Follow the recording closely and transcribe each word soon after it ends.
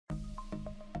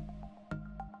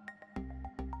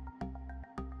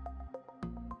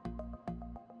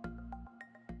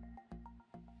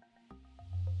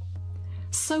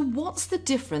So what's the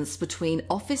difference between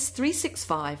Office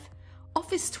 365,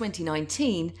 Office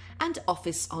 2019 and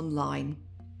Office Online?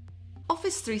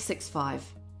 Office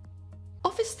 365.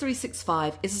 Office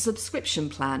 365 is a subscription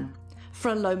plan.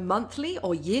 For a low monthly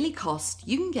or yearly cost,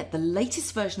 you can get the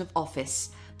latest version of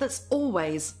Office that's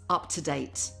always up to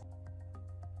date.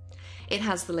 It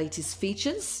has the latest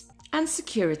features and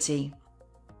security.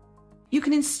 You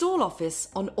can install Office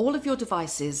on all of your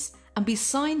devices and be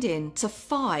signed in to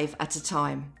 5 at a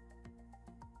time.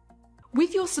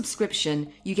 With your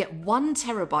subscription, you get 1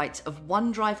 terabyte of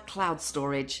OneDrive cloud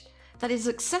storage that is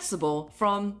accessible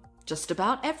from just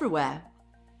about everywhere.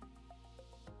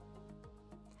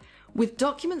 With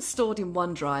documents stored in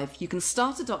OneDrive, you can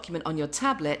start a document on your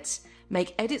tablet,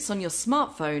 make edits on your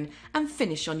smartphone, and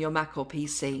finish on your Mac or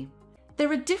PC. There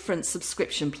are different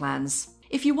subscription plans.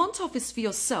 If you want Office for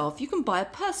yourself, you can buy a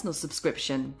personal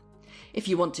subscription. If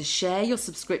you want to share your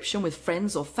subscription with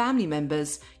friends or family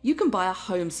members, you can buy a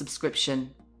home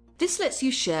subscription. This lets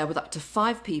you share with up to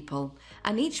 5 people,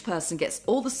 and each person gets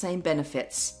all the same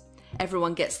benefits.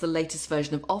 Everyone gets the latest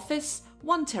version of Office,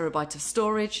 1 terabyte of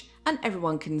storage, and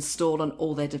everyone can install on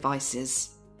all their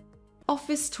devices.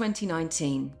 Office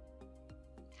 2019.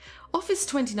 Office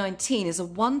 2019 is a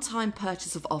one-time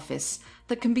purchase of Office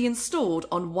that can be installed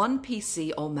on one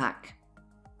PC or Mac.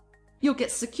 You'll get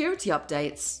security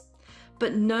updates,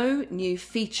 but no new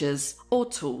features or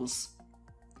tools.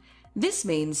 This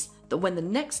means that when the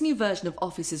next new version of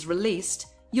Office is released,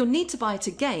 you'll need to buy it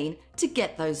again to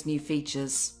get those new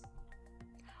features.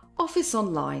 Office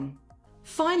Online.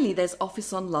 Finally, there's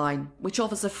Office Online, which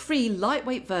offers a free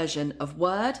lightweight version of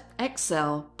Word,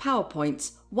 Excel,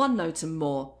 PowerPoint, OneNote and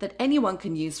more that anyone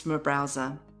can use from a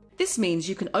browser. This means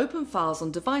you can open files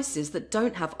on devices that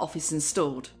don't have Office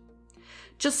installed.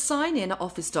 Just sign in at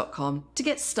office.com to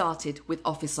get started with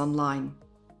Office Online.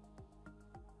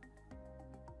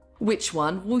 Which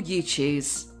one will you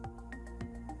choose?